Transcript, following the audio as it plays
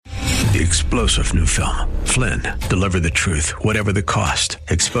The explosive new film, Flynn, deliver the truth, whatever the cost,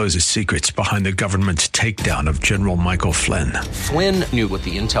 exposes secrets behind the government's takedown of General Michael Flynn. Flynn knew what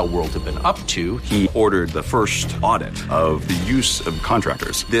the intel world had been up to. He ordered the first audit of the use of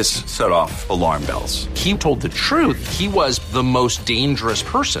contractors. This set off alarm bells. He told the truth. He was the most dangerous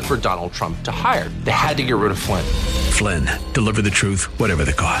person for Donald Trump to hire. They had to get rid of Flynn. Flynn, deliver the truth, whatever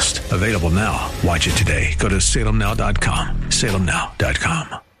the cost. Available now. Watch it today. Go to salemnow.com.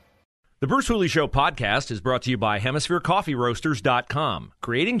 salemnow.com. The Bruce Hooley Show podcast is brought to you by HemisphereCoffeeRoasters.com.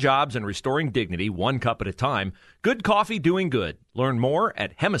 Creating jobs and restoring dignity one cup at a time. Good coffee doing good. Learn more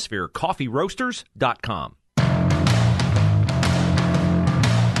at HemisphereCoffeeRoasters.com.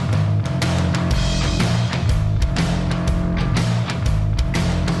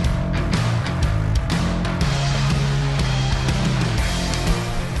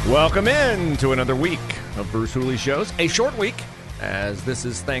 Welcome in to another week of Bruce Hooley Shows. A short week. As this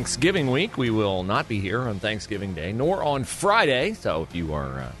is Thanksgiving week, we will not be here on Thanksgiving Day, nor on Friday. So if you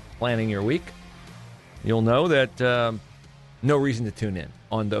are planning your week, you'll know that no reason to tune in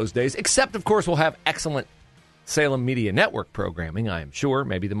on those days. Except, of course, we'll have excellent Salem Media Network programming, I am sure.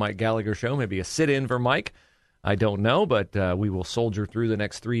 Maybe the Mike Gallagher Show, maybe a sit-in for Mike. I don't know, but we will soldier through the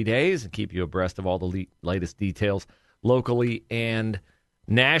next 3 days and keep you abreast of all the latest details locally and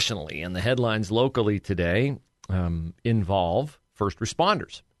nationally. And the headlines locally today involve first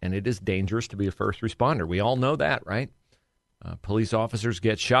responders, and it is dangerous to be a first responder. We all know that, right? Police officers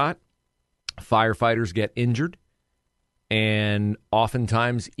get shot, firefighters get injured, and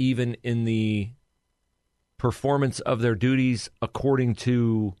oftentimes even in the performance of their duties according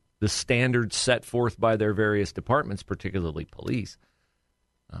to the standards set forth by their various departments, particularly police,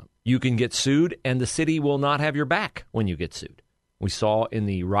 you can get sued, and the city will not have your back when you get sued. We saw in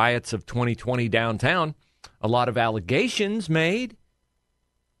the riots of 2020 downtown a lot of allegations made,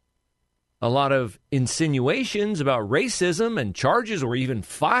 a lot of insinuations about racism, and charges were even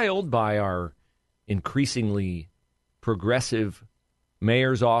filed by our increasingly progressive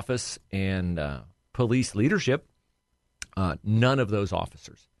mayor's office and police leadership. None of those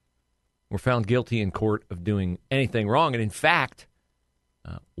officers were found guilty in court of doing anything wrong. And in fact,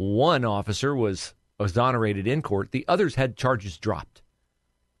 one officer was exonerated in court. The others had charges dropped.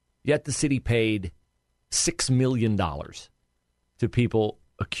 Yet the city paid $6 million to people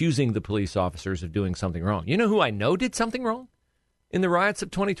accusing the police officers of doing something wrong. You know who I know did something wrong in the riots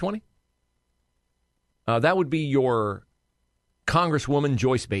of 2020? That would be your Congresswoman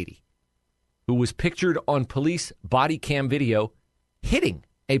Joyce Beatty, who was pictured on police body cam video hitting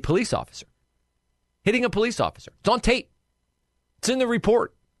a police officer. Hitting a police officer. It's on tape. It's in the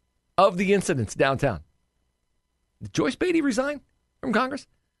report of the incidents downtown. Did Joyce Beatty resign from Congress?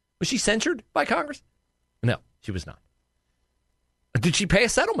 Was she censured by Congress? No, she was not. Did she pay a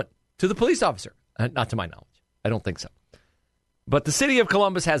settlement to the police officer? Not to my knowledge. I don't think so. But the city of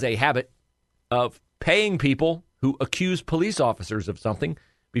Columbus has a habit of paying people who accuse police officers of something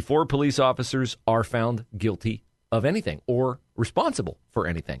before police officers are found guilty of anything or responsible for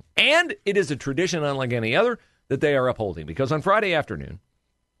anything. And it is a tradition unlike any other that they are upholding, because on Friday afternoon,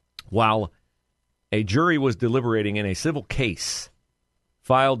 while a jury was deliberating in a civil case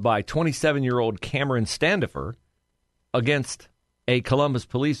filed by 27-year-old Cameron Standifer against a Columbus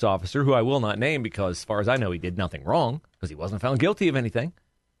police officer who I will not name because, as far as I know, he did nothing wrong because he wasn't found guilty of anything.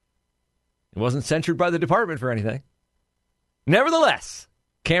 He wasn't censured by the department for anything. Nevertheless,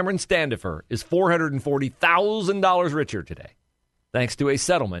 Cameron Standifer is $440,000 richer today, thanks to a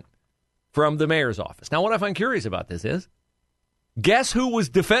settlement from the mayor's office. Now, what I find curious about this is, guess who was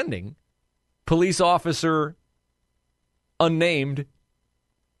defending police officer unnamed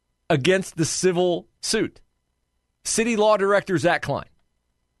against the civil suit? City Law Director Zach Klein.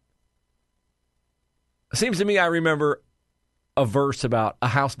 It seems to me I remember a verse about a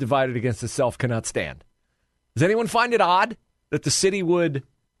house divided against itself cannot stand. Does anyone find it odd that the city would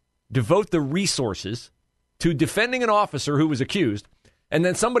devote the resources to defending an officer who was accused, and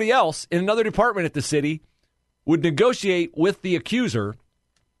then somebody else in another department at the city would negotiate with the accuser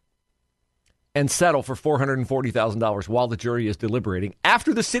and settle for $440,000 while the jury is deliberating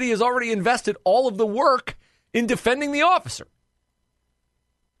after the city has already invested all of the work in defending the officer?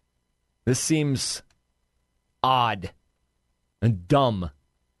 This seems odd and dumb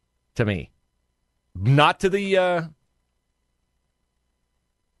to me. Not to the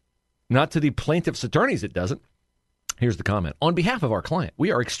plaintiff's attorneys, it doesn't. Here's the comment. On behalf of our client,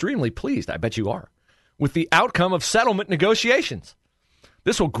 we are extremely pleased, I bet you are, with the outcome of settlement negotiations.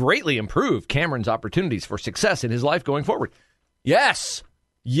 This will greatly improve Cameron's opportunities for success in his life going forward. Yes.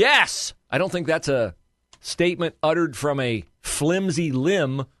 I don't think that's a statement uttered from a flimsy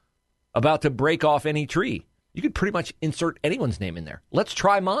limb about to break off any tree. You could pretty much insert anyone's name in there. Let's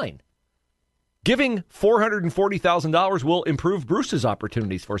try mine. Giving $440,000 will improve Bruce's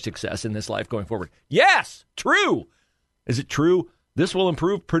opportunities for success in this life going forward. Yes, true. Is it true? This will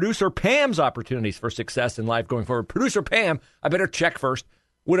improve producer Pam's opportunities for success in life going forward. Producer Pam, I better check first.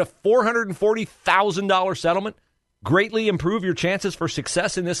 Would a $440,000 settlement greatly improve your chances for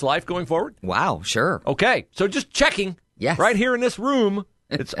success in this life going forward? Wow, sure. Okay, so just checking. Yes. Right here in this room,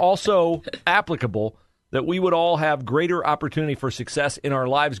 it's also applicable that we would all have greater opportunity for success in our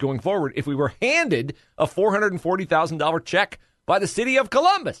lives going forward if we were handed a $440,000 check by the city of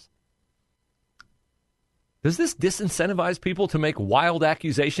Columbus. Does this disincentivize people to make wild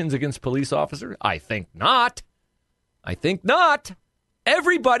accusations against police officers? I think not. I think not.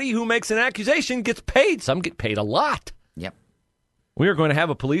 Everybody who makes an accusation gets paid. Some get paid a lot. Yep. We are going to have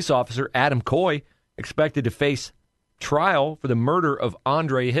a police officer, Adam Coy, expected to face trial for the murder of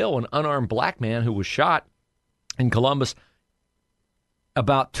Andre Hill, an unarmed black man who was shot in Columbus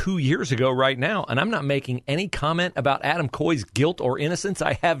about 2 years ago right now. And I'm not making any comment about Adam Coy's guilt or innocence.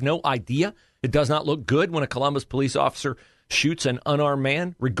 I have no idea. It does not look good when a Columbus police officer shoots an unarmed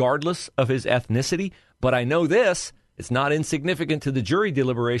man, regardless of his ethnicity. But I know this. It's not insignificant to the jury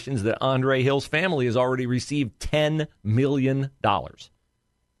deliberations that Andre Hill's family has already received $10 million.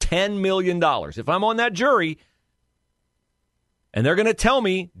 $10 million. If I'm on that jury and they're going to tell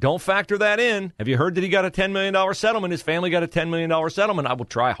me, don't factor that in. Have you heard that he got a $10 million settlement? His family got a $10 million settlement. I will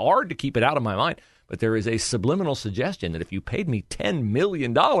try hard to keep it out of my mind. But there is a subliminal suggestion that if you paid me $10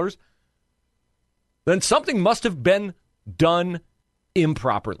 million, then something must have been done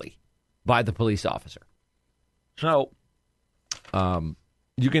improperly by the police officer. So,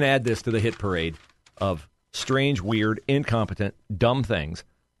 you can add this to the hit parade of strange, weird, incompetent, dumb things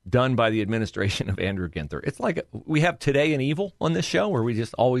done by the administration of Andrew Ginther. It's like we have Today in Evil on this show, where we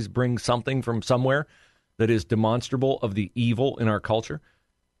just always bring something from somewhere that is demonstrable of the evil in our culture.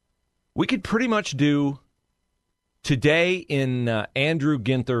 We could pretty much do Today in Andrew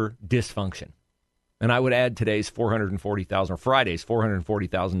Ginther dysfunction. And I would add today's $440,000, or Friday's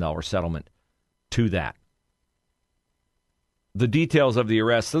 $440,000 settlement to that. The details of the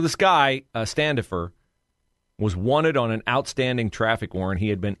arrest. So this guy, Standifer, was wanted on an outstanding traffic warrant. He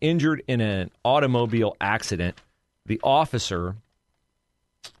had been injured in an automobile accident. The officer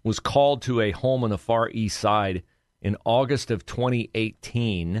was called to a home on the Far East Side in August of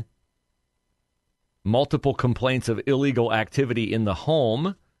 2018. Multiple complaints of illegal activity in the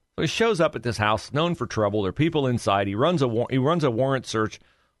home. So he shows up at this house, known for trouble. There are people inside. He runs a warrant search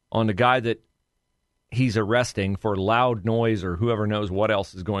on the guy that he's arresting for loud noise or whoever knows what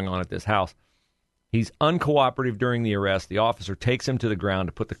else is going on at this house. He's uncooperative during the arrest. The officer takes him to the ground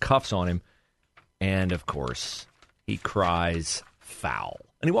to put the cuffs on him. And, of course, he cries foul.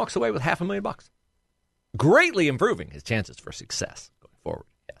 And he walks away with $500,000. Greatly improving his chances for success going forward.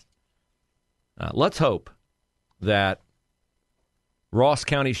 Yes. Let's hope that Ross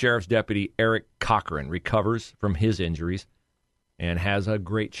County Sheriff's Deputy Eric Cochran recovers from his injuries and has a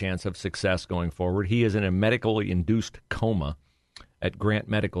great chance of success going forward. He is in a medically induced coma at Grant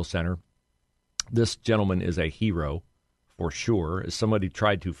Medical Center. This gentleman is a hero for sure, as somebody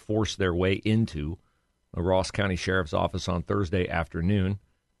tried to force their way into the Ross County Sheriff's Office on Thursday afternoon.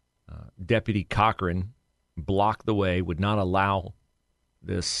 Deputy Cochran blocked the way, would not allow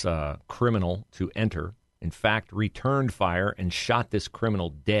this criminal to enter. In fact, returned fire and shot this criminal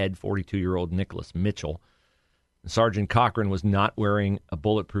dead, 42-year-old Nicholas Mitchell. Sergeant Cochran was not wearing a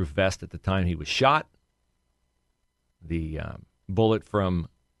bulletproof vest at the time he was shot. The bullet from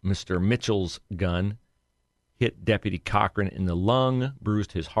Mr. Mitchell's gun hit Deputy Cochran in the lung,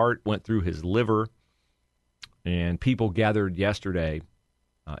 bruised his heart, went through his liver. And people gathered yesterday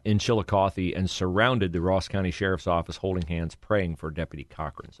in Chillicothe and surrounded the Ross County Sheriff's Office, holding hands, praying for Deputy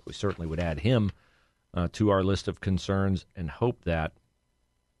Cochran. So we certainly would add him to our list of concerns and hope that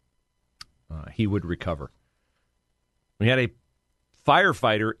he would recover. We had a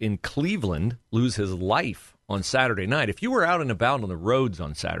firefighter in Cleveland lose his life on Saturday night. If you were out and about on the roads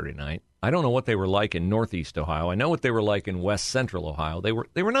on Saturday night, I don't know what they were like in Northeast Ohio. I know what they were like in West Central Ohio. They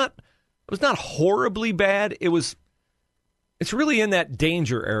were not. It was not horribly bad. It's really in that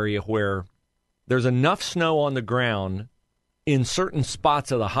danger area where there's enough snow on the ground in certain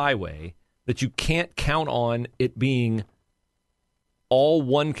spots of the highway that you can't count on it being all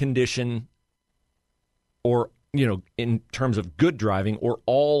one condition, or in terms of good driving, or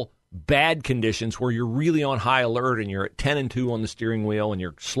all bad conditions where you're really on high alert and you're at 10 and 2 on the steering wheel and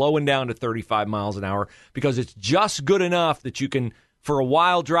you're slowing down to 35 miles an hour because it's just good enough that you can, for a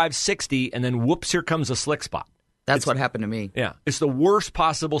while, drive 60 and then whoops, here comes a slick spot. That's what happened to me. Yeah. It's the worst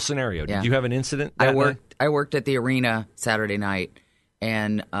possible scenario. Did you have an incident that night? I worked at the arena Saturday night,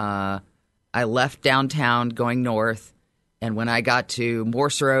 and I left downtown going north, and when I got to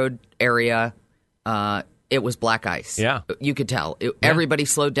Morse Road area, it was black ice. Yeah. You could tell. Everybody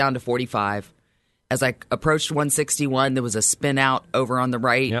slowed down to 45. As I approached 161, there was a spin out over on the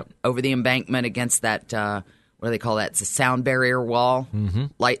right, over the embankment against that, what do they call that? It's a sound barrier wall. Mm-hmm.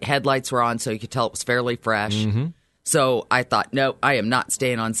 Headlights were on, so you could tell it was fairly fresh. Mm-hmm. So I thought, no, I am not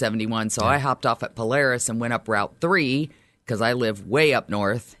staying on 71. So I hopped off at Polaris and went up Route 3 because I live way up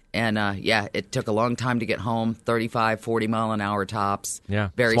north. And, it took a long time to get home, 35, 40 mile an hour tops. Yeah.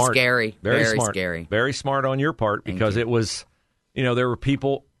 Very smart. scary. Very smart. Scary. Very smart on your part because it was, there were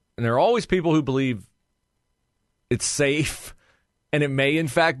people, and there are always people who believe it's safe, and it may, in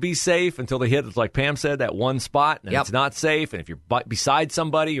fact, be safe until they hit, like Pam said, that one spot, and it's not safe. And if you're beside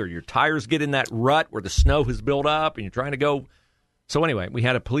somebody or your tires get in that rut where the snow has built up and you're trying to go. So anyway, we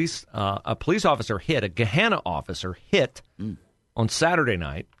had a police officer hit, a Gahanna officer hit on Saturday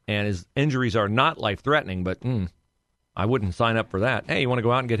night, and his injuries are not life-threatening, but I wouldn't sign up for that. Hey, you want to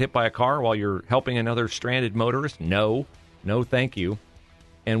go out and get hit by a car while you're helping another stranded motorist? No, thank you.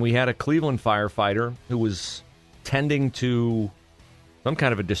 And we had a Cleveland firefighter who was tending to some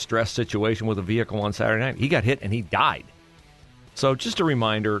kind of a distress situation with a vehicle on Saturday night. He got hit and he died. So just a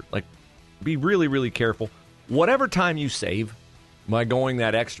reminder, be really, really careful. Whatever time you save by going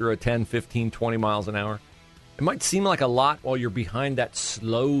that extra 10, 15, 20 miles an hour, it might seem like a lot while you're behind that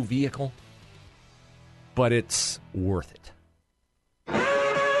slow vehicle, but it's worth it.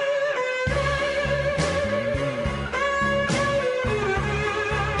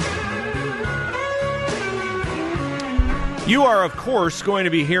 You are, of course, going to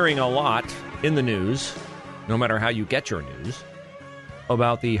be hearing a lot in the news, no matter how you get your news,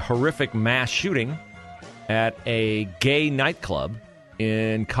 about the horrific mass shooting at a gay nightclub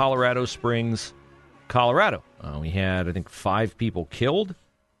in Colorado Springs, Colorado. We had, I think, 5 people killed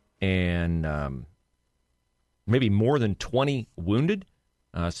and maybe more than 20 wounded.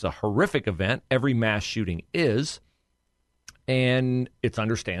 It's a horrific event. Every mass shooting is. And it's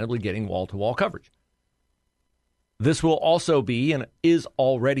understandably getting wall-to-wall coverage. This will also be and is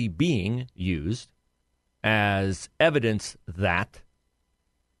already being used as evidence that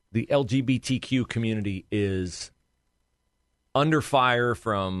the LGBTQ community is under fire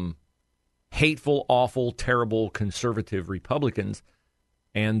from hateful, awful, terrible conservative Republicans,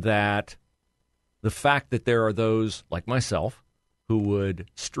 and that the fact that there are those like myself who would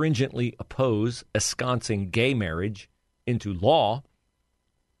stringently oppose ensconcing gay marriage into law,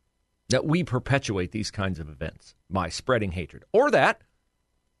 that we perpetuate these kinds of events by spreading hatred. Or that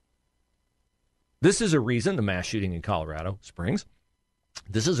this is a reason, the mass shooting in Colorado Springs,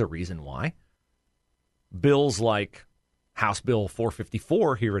 this is a reason why bills like House Bill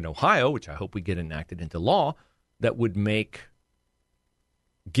 454 here in Ohio, which I hope we get enacted into law, that would make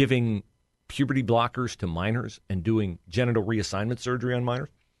giving puberty blockers to minors and doing genital reassignment surgery on minors,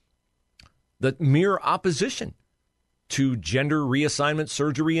 the mere opposition to gender reassignment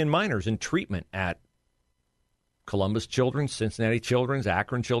surgery in minors and treatment at Columbus Children's, Cincinnati Children's,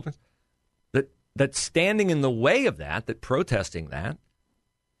 Akron Children's, that standing in the way of that protesting that,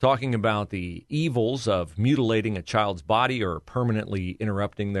 talking about the evils of mutilating a child's body or permanently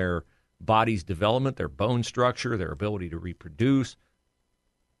interrupting their body's development, their bone structure, their ability to reproduce,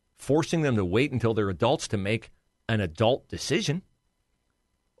 forcing them to wait until they're adults to make an adult decision,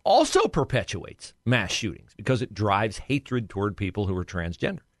 also perpetuates mass shootings because it drives hatred toward people who are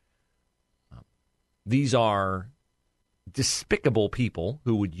transgender. These are despicable people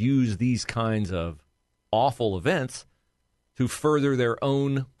who would use these kinds of awful events to further their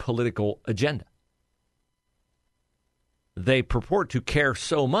own political agenda. They purport to care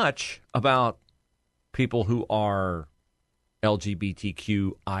so much about people who are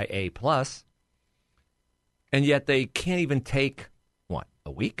LGBTQIA+, and yet they can't even take a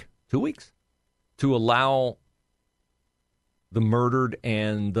week, 2 weeks, to allow the murdered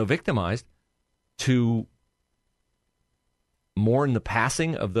and the victimized to mourn the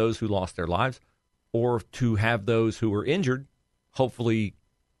passing of those who lost their lives, or to have those who were injured hopefully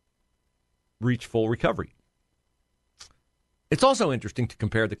reach full recovery. It's also interesting to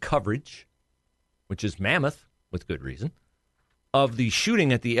compare the coverage, which is mammoth, with good reason, of the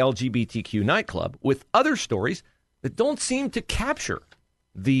shooting at the LGBTQ nightclub with other stories that don't seem to capture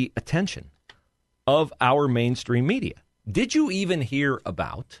the attention of our mainstream media. Did you even hear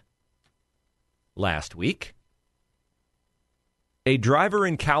about, last week, a driver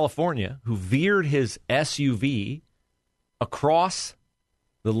in California who veered his SUV across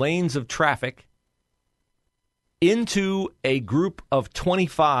the lanes of traffic into a group of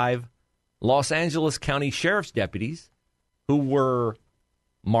 25 Los Angeles County Sheriff's deputies who were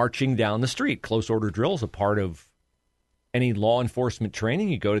marching down the street. Close order drill is a part of any law enforcement training.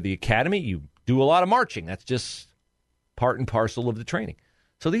 You go to the academy, you do a lot of marching. That's just part and parcel of the training.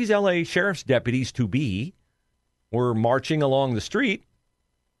 So these L.A. Sheriff's deputies to-be were marching along the street,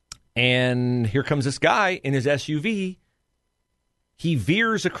 and here comes this guy in his SUV. He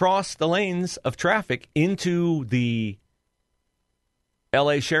veers across the lanes of traffic into the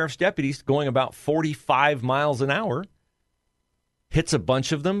L.A. Sheriff's deputies going about 45 miles an hour, hits a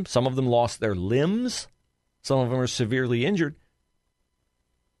bunch of them. Some of them lost their limbs. Some of them are severely injured.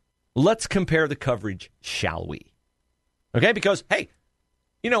 Let's compare the coverage, shall we? Okay, because, hey,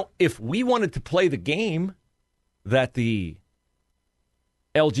 if we wanted to play the game that the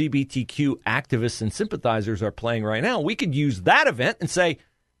LGBTQ activists and sympathizers are playing right now, we could use that event and say,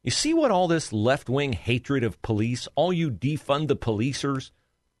 you see what all this left-wing hatred of police, all you defund the policers,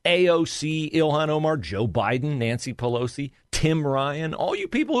 AOC, Ilhan Omar, Joe Biden, Nancy Pelosi, Tim Ryan, all you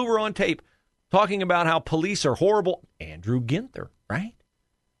people who were on tape talking about how police are horrible, Andrew Ginther, right?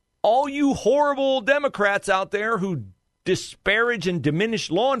 All you horrible Democrats out there who disparage and diminish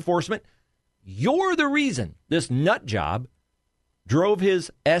law enforcement, you're the reason this nut job drove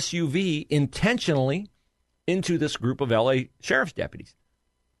his SUV intentionally into this group of L.A. Sheriff's deputies.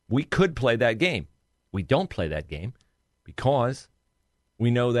 We could play that game. We don't play that game because we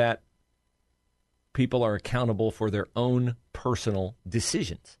know that people are accountable for their own personal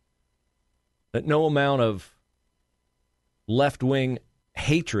decisions. That no amount of left-wing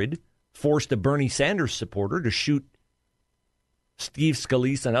hatred forced a Bernie Sanders supporter to shoot Steve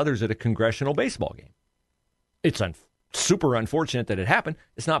Scalise and others at a congressional baseball game. It's super unfortunate that it happened.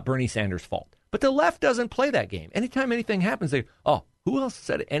 It's not Bernie Sanders' fault. But the left doesn't play that game. Anytime anything happens, who else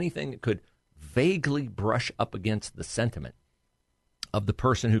said anything that could vaguely brush up against the sentiment of the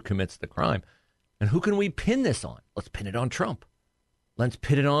person who commits the crime? And who can we pin this on? Let's pin it on Trump. Let's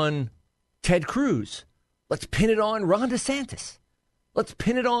pin it on Ted Cruz. Let's pin it on Ron DeSantis. Let's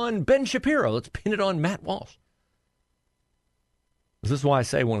pin it on Ben Shapiro. Let's pin it on Matt Walsh. This is why I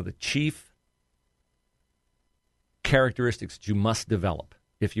say one of the chief characteristics that you must develop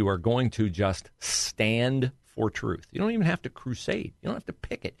if you are going to just stand for truth. You don't even have to crusade. You don't have to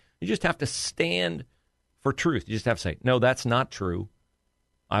pick it. You just have to stand for truth. You just have to say, no, that's not true.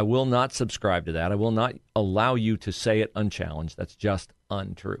 I will not subscribe to that. I will not allow you to say it unchallenged. That's just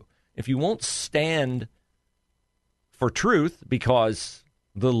untrue. If you won't stand for truth because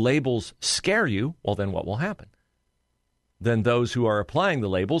the labels scare you, well, then what will happen? Then those who are applying the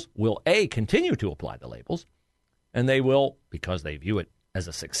labels will, A, continue to apply the labels, and they will, because they view it as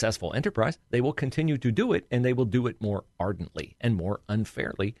a successful enterprise, they will continue to do it, and they will do it more ardently and more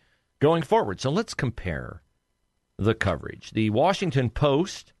unfairly going forward. So let's compare the coverage. The Washington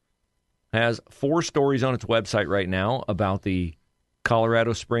Post has 4 stories on its website right now about the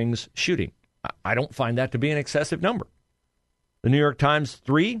Colorado Springs shooting. I don't find that to be an excessive number. The New York Times,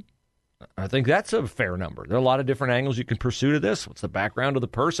 3. I think that's a fair number. There are a lot of different angles you can pursue to this. What's the background of the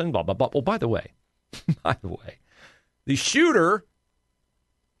person? Blah, blah, blah. Well, by the way, the shooter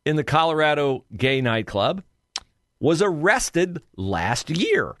in the Colorado gay nightclub was arrested last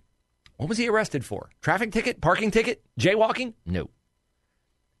year. What was he arrested for? Traffic ticket? Parking ticket? Jaywalking? No.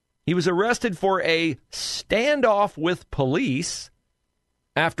 He was arrested for a standoff with police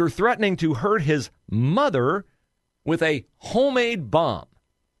after threatening to hurt his mother with a homemade bomb.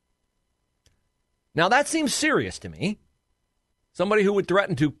 Now, that seems serious to me. Somebody who would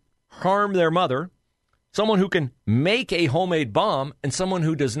threaten to harm their mother, someone who can make a homemade bomb, and someone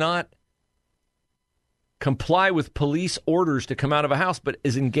who does not comply with police orders to come out of a house but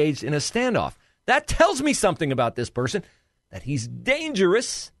is engaged in a standoff. That tells me something about this person, that he's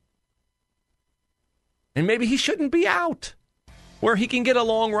dangerous, and maybe he shouldn't be out where he can get a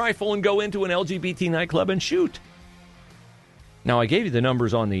long rifle and go into an LGBT nightclub and shoot. Now, I gave you the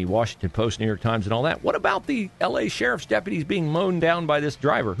numbers on the Washington Post, New York Times, and all that. What about the L.A. Sheriff's deputies being mown down by this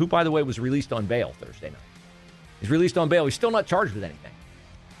driver, who, by the way, was released on bail Thursday night? He's released on bail. He's still not charged with anything.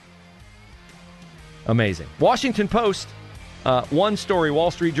 Amazing. Washington Post, 1 story.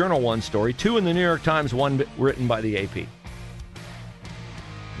 Wall Street Journal, 1 story. 2 in the New York Times, 1 written by the AP.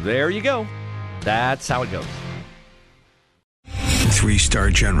 There you go. That's how it goes. 3-star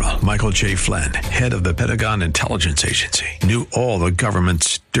General Michael J. Flynn, head of the Pentagon Intelligence Agency, knew all the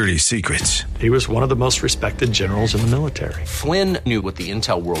government's dirty secrets. He was one of the most respected generals in the military. Flynn knew what the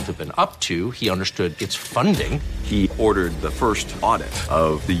intel world had been up to. He understood its funding. He ordered the first audit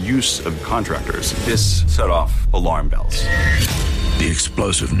of the use of contractors. This set off alarm bells. The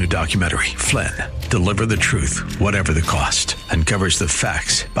explosive new documentary, Flynn, deliver the truth, whatever the cost, and covers the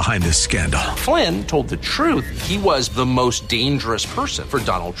facts behind this scandal. Flynn told the truth. He was the most dangerous person for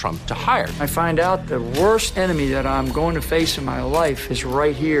Donald Trump to hire. I find out the worst enemy that I'm going to face in my life is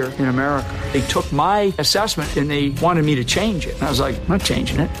right here in America. They took my assessment and they wanted me to change it. And I was like, I'm not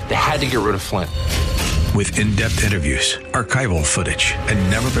changing it. They had to get rid of Flynn. With in-depth interviews, archival footage,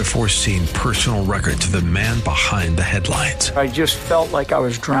 and never-before-seen personal records of the man behind the headlines. I just felt like I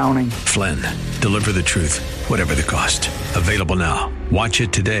was drowning. Flynn, deliver the truth, whatever the cost. Available now. Watch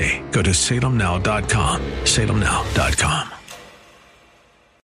it today. Go to salemnow.com. salemnow.com.